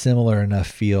be a similar enough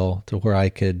feel to where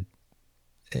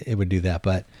it would do that.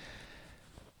 But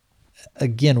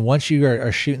again, once you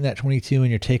are shooting that 22 and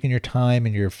you're taking your time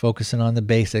and you're focusing on the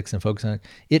basics and focusing on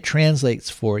it, translates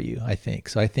for you, I think.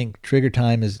 So I think good trigger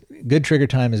time is good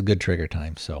trigger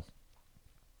time. So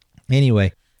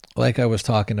anyway, like I was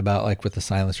talking about, like with the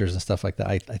silencers and stuff like that,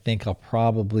 I think I'll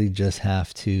probably just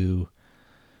have to,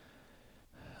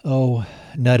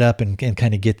 nut up and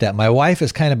kind of get that. My wife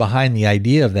is kind of behind the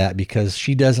idea of that because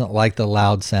she doesn't like the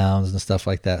loud sounds and stuff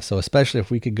like that. So especially if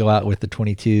we could go out with the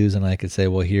 22s and I could say,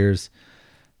 well, here's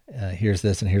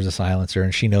this and here's a silencer,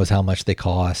 and she knows how much they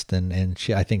cost, and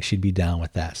I think she'd be down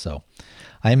with that. So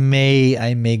I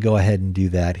may go ahead and do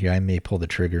that here. I may pull the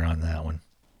trigger on that one.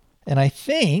 And I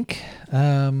think,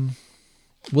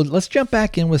 let's jump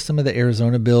back in with some of the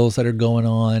Arizona bills that are going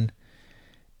on.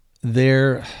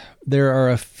 There are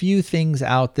a few things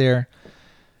out there.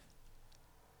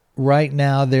 Right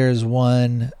now, there's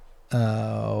one,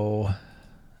 I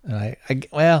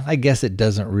guess it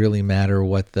doesn't really matter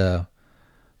what the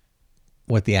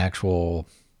actual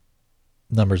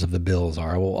numbers of the bills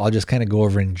are. I'll just kind of go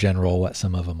over in general what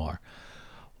some of them are.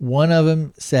 One of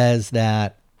them says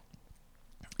that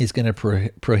is going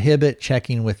to prohibit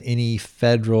checking with any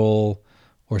federal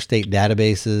or state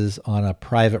databases on a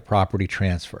private property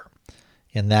transfer.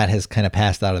 And that has kind of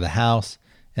passed out of the House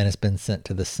and it's been sent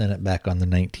to the Senate back on the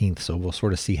 19th. So we'll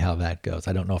sort of see how that goes.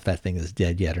 I don't know if that thing is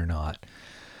dead yet or not.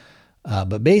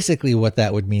 But basically what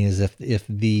that would mean is if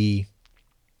the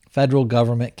federal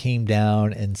government came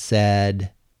down and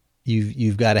said,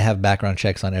 you've got to have background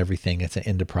checks on everything, it's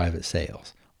into private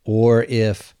sales. Or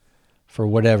if for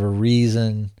whatever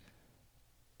reason,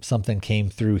 something came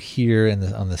through here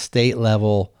on the state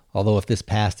level, although if this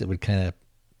passed, it would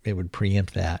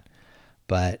preempt that.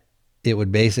 But it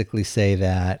would basically say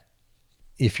that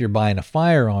if you're buying a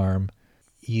firearm,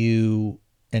 you're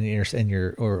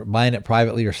buying it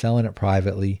privately or selling it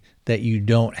privately, that you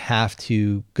don't have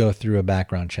to go through a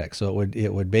background check. So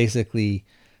it would basically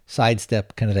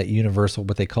sidestep kind of that universal,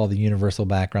 what they call the universal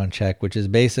background check, which is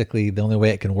basically the only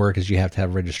way it can work is you have to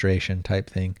have registration type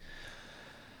thing.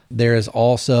 There is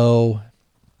also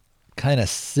kind of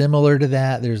similar to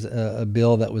that. There's a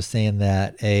bill that was saying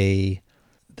that the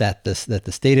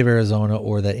state of Arizona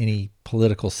or that any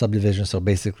political subdivision, so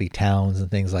basically towns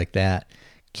and things like that,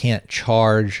 can't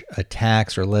charge a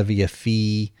tax or levy a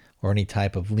fee or any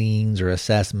type of liens or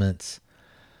assessments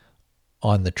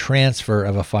on the transfer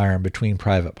of a firearm between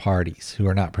private parties who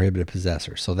are not prohibited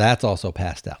possessors. So that's also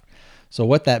passed out. So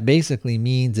what that basically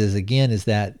means is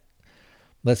that,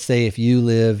 let's say if you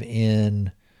live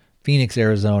in Phoenix,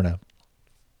 Arizona,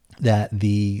 that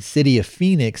the city of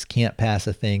Phoenix can't pass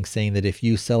a thing saying that if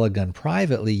you sell a gun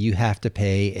privately, you have to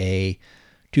pay a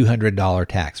 $200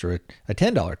 tax or a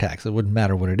 $10 tax. It wouldn't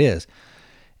matter what it is.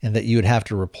 And that you would have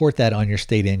to report that on your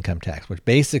state income tax, which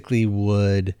basically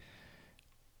would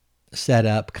set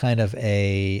up kind of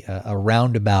a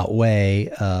roundabout way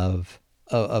of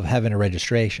having a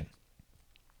registration.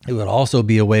 It would also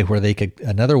be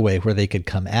another way where they could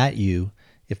come at you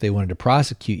if they wanted to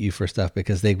prosecute you for stuff,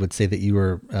 because they would say that you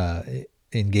were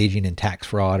engaging in tax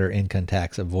fraud or income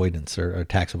tax avoidance or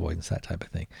tax avoidance, that type of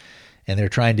thing. And they're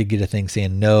trying to get a thing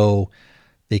saying, no,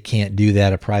 they can't do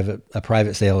that. A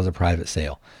private sale is a private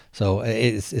sale. So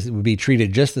it would be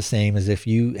treated just the same as if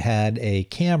you had a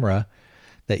camera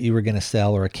that you were going to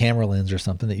sell, or a camera lens or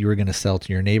something that you were going to sell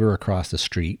to your neighbor across the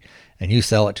street, and you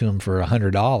sell it to him for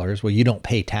 $100, well, you don't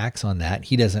pay tax on that.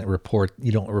 He doesn't report,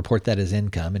 you don't report that as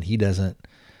income, and he doesn't,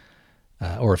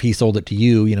 or if he sold it to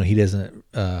you, he doesn't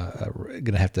going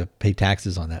to have to pay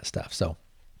taxes on that stuff. So,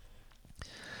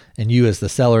 and you as the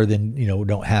seller then,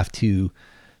 don't have to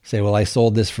say, well, I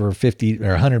sold this for $50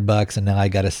 or $100, and now I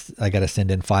got to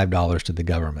send in $5 to the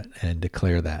government and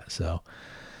declare that. So,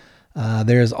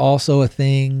 there's also a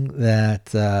thing that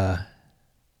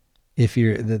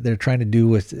they're trying to do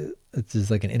with,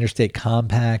 it's like an interstate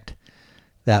compact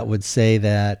that would say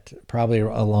that probably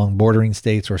along bordering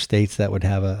states or states that would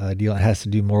have a deal. It has to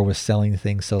do more with selling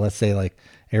things. So let's say like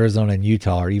Arizona and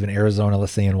Utah, or even Arizona,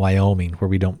 let's say in Wyoming,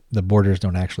 where the borders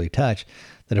don't actually touch,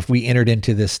 that if we entered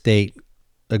into this state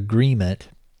agreement,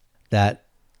 that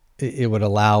it would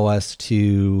allow us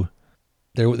to,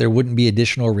 there wouldn't be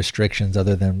additional restrictions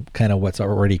other than kind of what's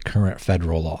already current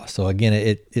federal law. So again,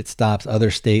 it stops other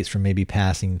states from maybe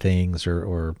passing things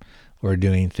or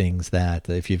doing things that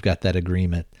if you've got that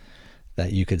agreement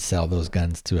that you could sell those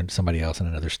guns to somebody else in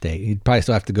another state. You'd probably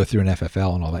still have to go through an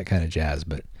FFL and all that kind of jazz,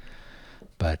 but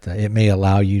it may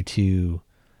allow you to,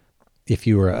 if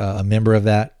you were a member of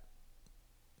that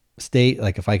state,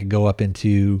 like if I could go up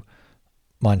into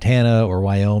Montana or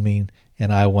Wyoming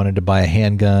and I wanted to buy a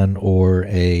handgun or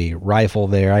a rifle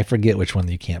there, I forget which one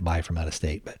you can't buy from out of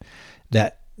state, but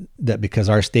that because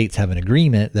our states have an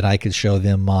agreement, that I could show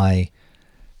them my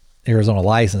Arizona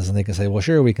license and they can say, well,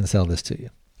 sure, we can sell this to you.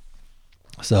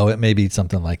 So it may be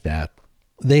something like that.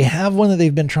 They have one that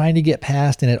they've been trying to get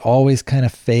passed and it always kind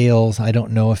of fails. I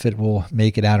don't know if it will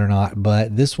make it out or not,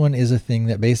 but this one is a thing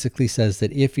that basically says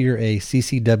that if you're a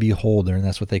CCW holder, and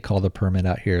that's what they call the permit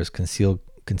out here, is concealed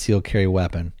carry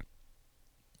weapon,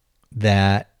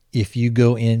 that if you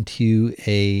go into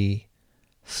a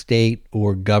state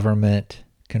or government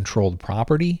controlled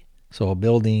property, so a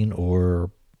building or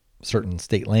certain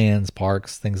state lands,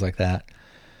 parks, things like that,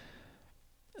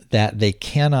 that they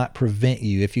cannot prevent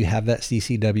you, if you have that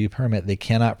CCW permit, they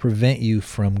cannot prevent you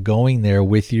from going there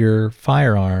with your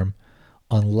firearm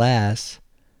unless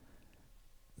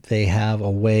they have a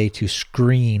way to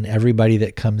screen everybody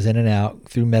that comes in and out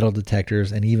through metal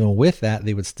detectors. And even with that,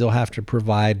 they would still have to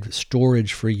provide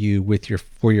storage for you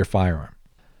for your firearm.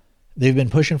 They've been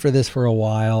pushing for this for a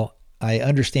while. I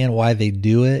understand why they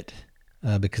do it,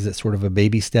 because it's sort of a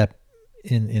baby step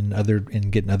in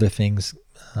getting other things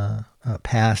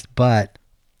passed, but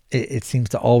it seems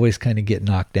to always kind of get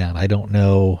knocked down. I don't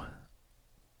know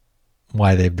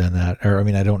why they've done that,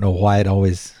 I don't know why it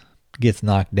always gets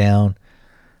knocked down.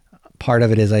 Part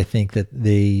of it is I think that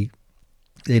they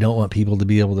don't want people to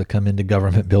be able to come into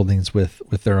government buildings with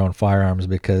their own firearms,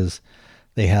 because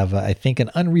they have, I think, an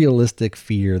unrealistic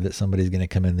fear that somebody's going to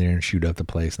come in there and shoot up the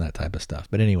place and that type of stuff.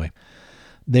 But anyway,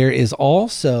 there is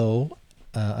also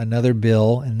another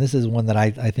bill, and this is one that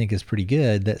I think is pretty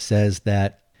good, that says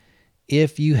that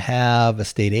if you have a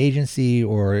state agency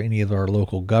or any of our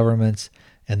local governments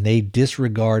and they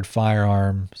disregard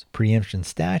firearms preemption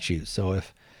statutes, so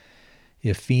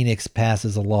if Phoenix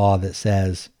passes a law that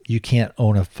says you can't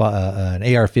own an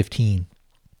AR-15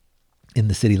 in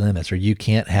the city limits, or you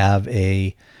can't have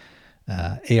a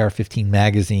AR-15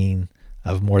 magazine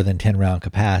of more than 10 round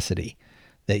capacity,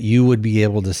 that you would be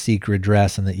able to seek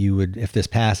redress, and that you would, if this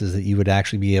passes, that you would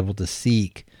actually be able to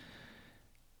seek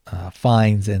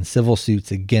fines and civil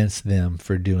suits against them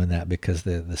for doing that, because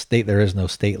the state, there is no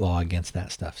state law against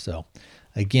that stuff. So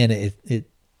again,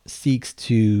 it seeks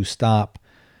to stop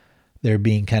there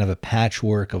being kind of a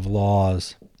patchwork of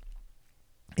laws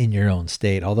in your own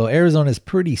state, although Arizona is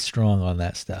pretty strong on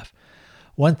that stuff.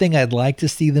 One thing I'd like to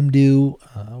see them do,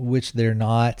 which they're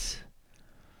not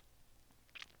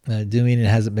doing, it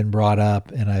hasn't been brought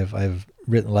up, and I've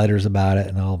written letters about it,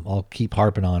 and I'll keep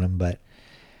harping on them, but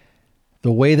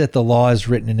the way that the law is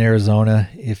written in Arizona,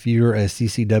 if you're a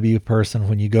CCW person,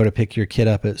 when you go to pick your kid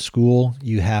up at school,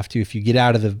 you have to, if you get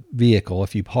out of the vehicle,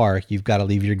 if you park, you've got to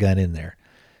leave your gun in there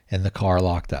and the car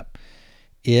locked up.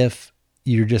 If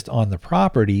you're just on the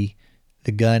property,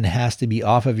 the gun has to be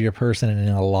off of your person and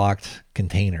in a locked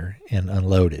container and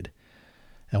unloaded.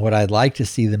 And what I'd like to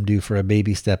see them do for a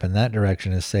baby step in that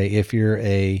direction is say, if you're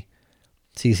a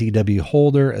CCW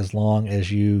holder, as long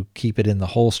as you keep it in the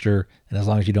holster and as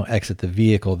long as you don't exit the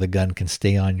vehicle, the gun can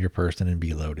stay on your person and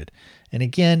be loaded. And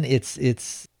again,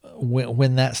 it's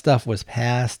when that stuff was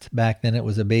passed back then, it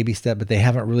was a baby step, but they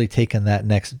haven't really taken that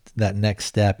next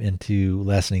step into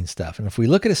lessening stuff. And if we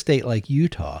look at a state like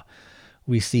Utah,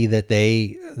 we see that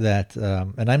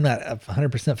and I'm not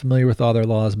 100% familiar with all their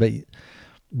laws, but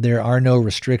there are no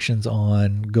restrictions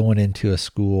on going into a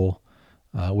school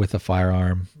with a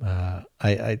firearm.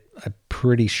 I'm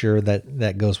pretty sure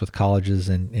that goes with colleges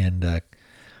and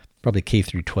probably K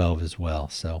through 12 as well.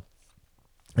 So,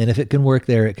 and if it can work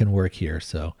there, it can work here.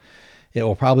 So it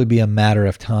will probably be a matter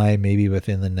of time, maybe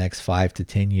within the next 5 to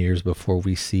 10 years, before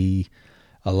we see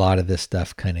a lot of this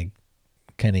stuff kind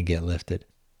of get lifted.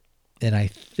 And I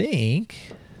think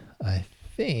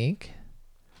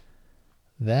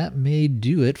that may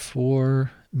do it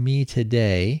for me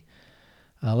today.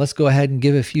 Let's go ahead and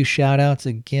give a few shout outs.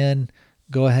 Again,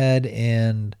 go ahead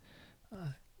and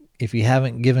if you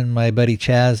haven't given my buddy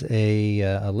Chaz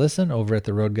a listen over at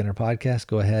the Road Gunner podcast,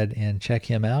 go ahead and check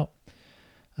him out.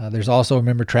 There's also,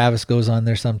 remember, Travis goes on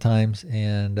there sometimes,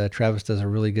 and Travis does a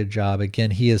really good job.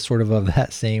 Again, he is sort of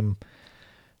that same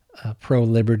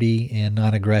pro-liberty and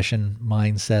non-aggression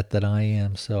mindset that I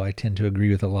am, so I tend to agree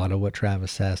with a lot of what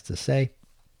Travis has to say.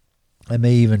 I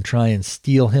may even try and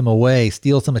steal some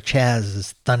of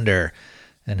Chaz's thunder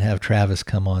and have Travis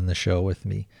come on the show with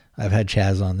me. I've had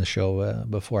Chaz on the show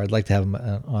before. I'd like to have him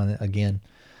on again.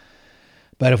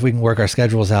 But if we can work our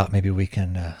schedules out, maybe we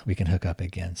can hook up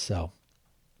again. So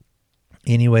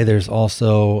anyway, there's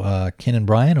also Ken and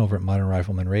Brian over at Modern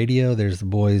Rifleman Radio. There's the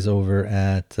boys over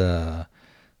at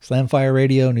Slamfire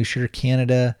Radio, New Shooter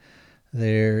Canada.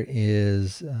 There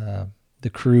is the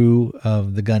crew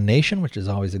of the Gun Nation, which is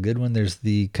always a good one. There's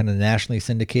the kind of nationally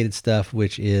syndicated stuff,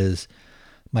 which is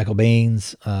Michael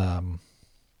Baines,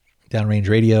 Downrange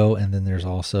Radio, and then there's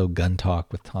also Gun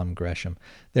Talk with Tom Gresham.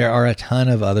 There are a ton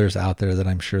of others out there that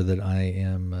I'm sure that I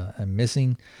am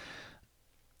missing.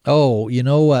 Oh, you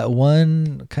know what?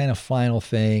 One kind of final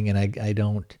thing, and I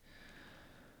don't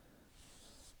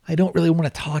really want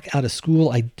to talk out of school.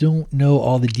 I don't know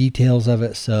all the details of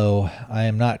it, so I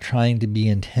am not trying to be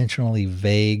intentionally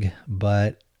vague,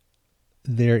 but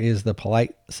there is the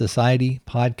Polite Society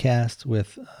podcast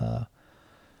with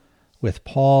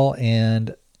Paul,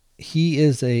 and he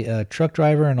is a truck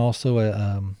driver and also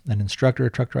an instructor,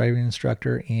 a truck driving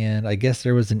instructor, and I guess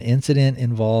there was an incident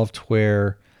involved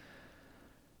where,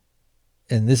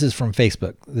 and this is from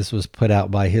Facebook, this was put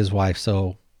out by his wife,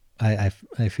 so I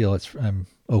feel I'm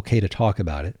okay to talk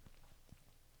about it.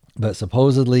 But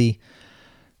supposedly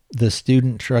the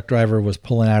student truck driver was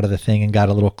pulling out of the thing and got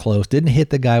a little close, didn't hit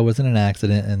the guy, wasn't an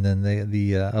accident, and then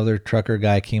the other trucker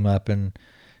guy came up and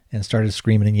started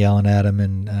screaming and yelling at him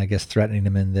and I guess threatening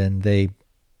him, and then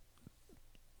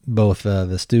both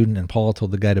the student and Paul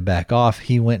told the guy to back off.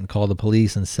 He went and called the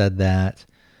police and said that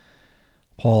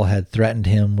Paul had threatened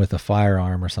him with a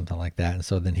firearm or something like that. And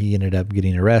so then he ended up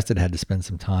getting arrested, had to spend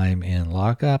some time in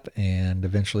lockup, and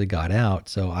eventually got out.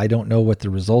 So I don't know what the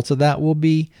results of that will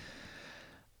be.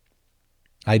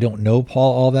 I don't know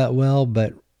Paul all that well,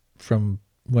 but from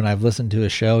when I've listened to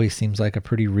his show, he seems like a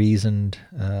pretty reasoned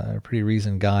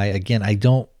guy. Again, I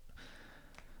don't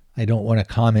want to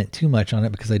comment too much on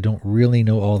it because I don't really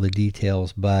know all the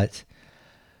details, but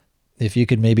if you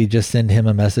could maybe just send him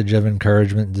a message of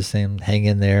encouragement, just saying hang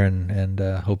in there and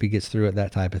hope he gets through it,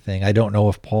 that type of thing. I don't know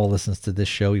if Paul listens to this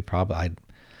show.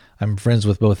 I'm friends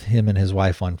with both him and his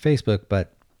wife on Facebook,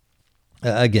 but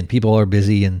again, people are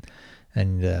busy and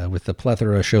with the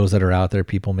plethora of shows that are out there,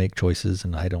 people make choices,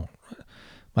 and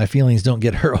my feelings don't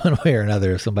get hurt one way or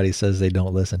another if somebody says they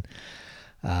don't listen.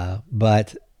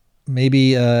 But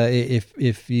maybe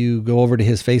if you go over to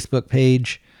his Facebook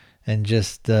page and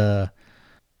just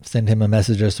send him a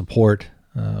message of support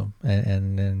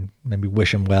and maybe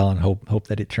wish him well and hope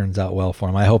that it turns out well for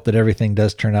him. I hope that everything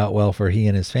does turn out well for he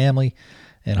and his family,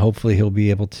 and hopefully he'll be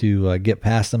able to get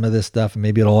past some of this stuff, and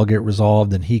maybe it'll all get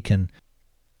resolved and he can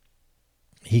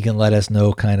let us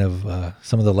know kind of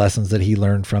some of the lessons that he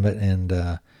learned from it, and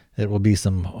it will be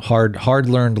some hard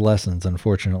learned lessons,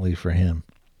 unfortunately for him.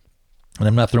 And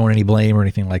I'm not throwing any blame or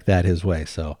anything like that his way.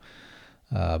 So,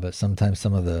 but sometimes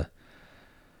some of the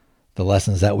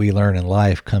lessons that we learn in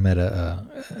life come at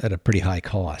a pretty high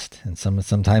cost, and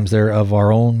sometimes they're of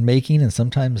our own making, and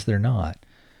sometimes they're not.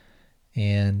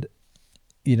 And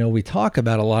we talk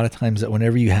about a lot of times that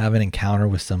whenever you have an encounter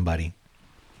with somebody,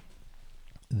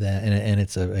 that and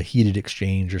it's a heated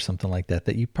exchange or something like that,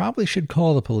 that you probably should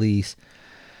call the police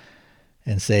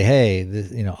and say,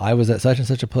 hey, I was at such and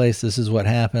such a place. This is what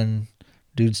happened.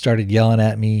 Dude started yelling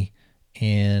at me,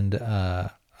 and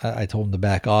I told him to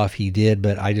back off. He did,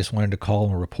 but I just wanted to call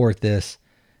and report this,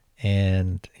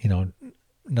 and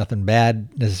nothing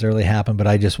bad necessarily happened, but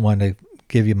I just wanted to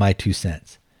give you my 2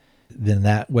 cents. Then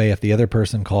that way, if the other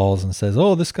person calls and says,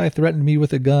 oh, this guy threatened me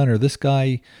with a gun, or this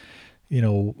guy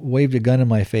waved a gun in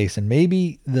my face, and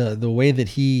maybe the way that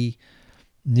he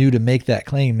knew to make that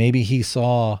claim, maybe he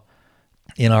saw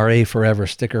NRA Forever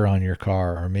sticker on your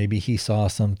car, or maybe he saw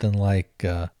something like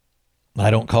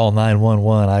I don't call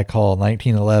 911, I call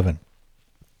 1911.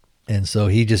 And so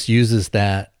he just uses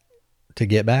that to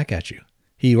get back at you.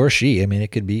 He or she, I mean,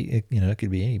 it could be, it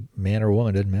could be any man or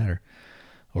woman, doesn't matter.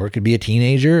 Or it could be a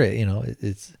teenager,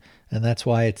 and that's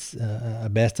why it's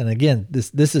best. And again,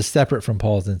 this is separate from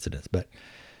Paul's incidents, but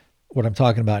what I'm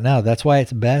talking about now, that's why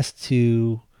it's best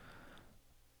to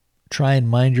try and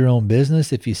mind your own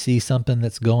business. If you see something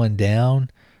that's going down,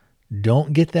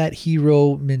 don't get that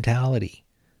hero mentality.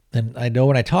 And I know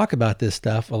when I talk about this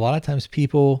stuff, a lot of times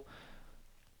people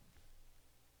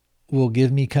will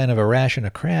give me kind of a ration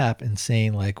of crap and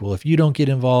saying like, well, if you don't get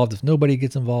involved, if nobody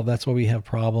gets involved, that's why we have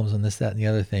problems and this, that, and the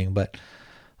other thing. But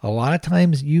a lot of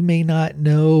times you may not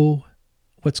know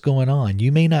what's going on.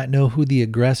 You may not know who the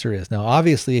aggressor is. Now,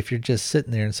 obviously, if you're just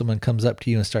sitting there and someone comes up to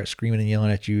you and starts screaming and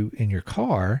yelling at you in your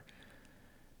car,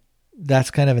 that's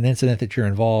kind of an incident that you're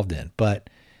involved in. But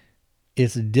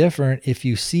it's different if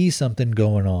you see something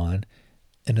going on.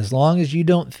 And as long as you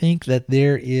don't think that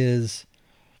there is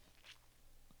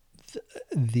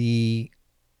the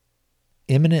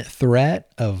imminent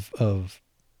threat of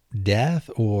death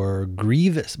or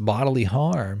grievous bodily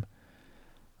harm,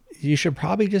 you should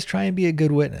probably just try and be a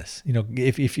good witness.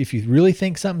 If you really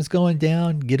think something's going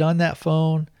down, get on that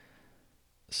phone,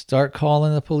 start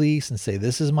calling the police and say,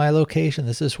 this is my location,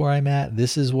 this is where I'm at,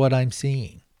 this is what I'm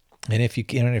seeing. And if you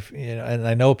can, and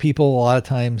I know people a lot of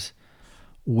times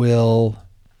will,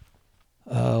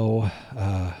 what's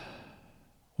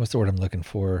the word I'm looking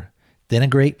for?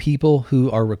 Denigrate people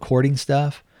who are recording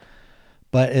stuff,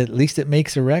 but at least it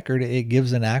makes a record. It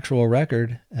gives an actual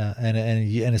record,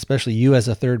 and especially you as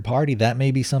a third party, that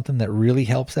may be something that really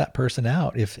helps that person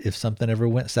out. If something ever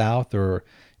went south, or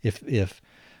if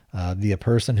the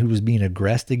person who was being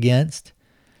aggressed against,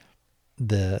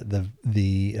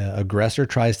 the aggressor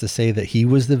tries to say that he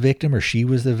was the victim or she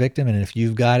was the victim, and if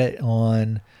you've got it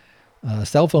on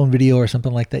cell phone video or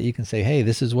something like that, you can say, hey,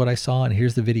 this is what I saw and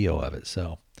here's the video of it.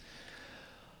 So,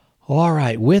 all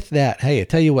right, with that, hey, I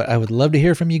tell you what, I would love to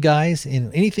hear from you guys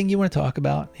in anything you want to talk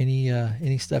about,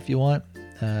 any stuff you want.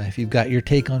 If you've got your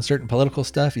take on certain political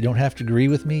stuff, you don't have to agree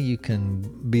with me. You can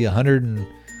be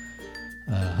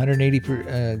 180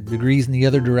 degrees in the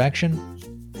other direction.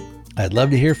 I'd love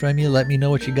to hear from you. Let me know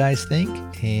what you guys think.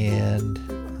 And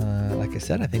like I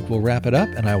said, I think we'll wrap it up,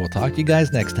 and I will talk to you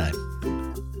guys next time.